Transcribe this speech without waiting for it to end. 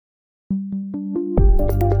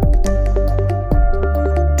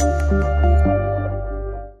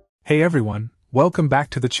Hey everyone, welcome back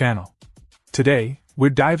to the channel. Today, we're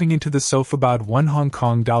diving into the Sofobod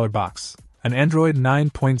 $1 box, an Android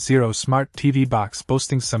 9.0 smart TV box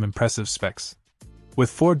boasting some impressive specs. With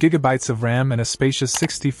 4GB of RAM and a spacious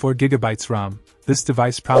 64GB ROM, this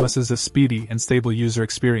device promises a speedy and stable user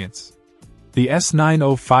experience. The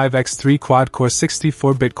S905X3 quad-core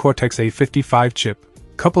 64-bit Cortex-A55 chip,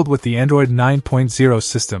 coupled with the Android 9.0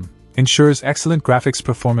 system, ensures excellent graphics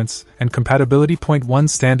performance and compatibility. One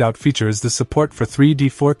standout feature is the support for 3D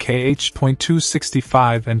 4K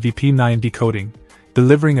H.265 and VP9 decoding,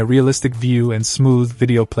 delivering a realistic view and smooth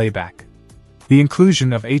video playback. The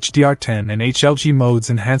inclusion of HDR10 and HLG modes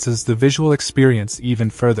enhances the visual experience even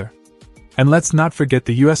further. And let's not forget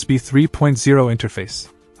the USB 3.0 interface,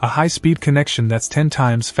 a high-speed connection that's 10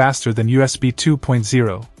 times faster than USB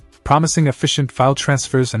 2.0, promising efficient file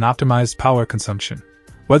transfers and optimized power consumption.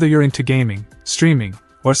 Whether you're into gaming, streaming,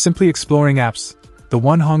 or simply exploring apps, the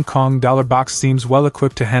 $1 box seems well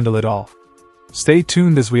equipped to handle it all. Stay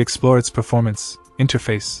tuned as we explore its performance,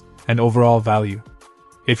 interface, and overall value.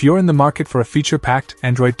 If you're in the market for a feature-packed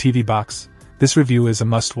Android TV box, this review is a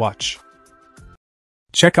must-watch.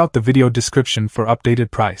 Check out the video description for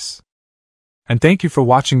updated price. And thank you for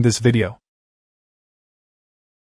watching this video.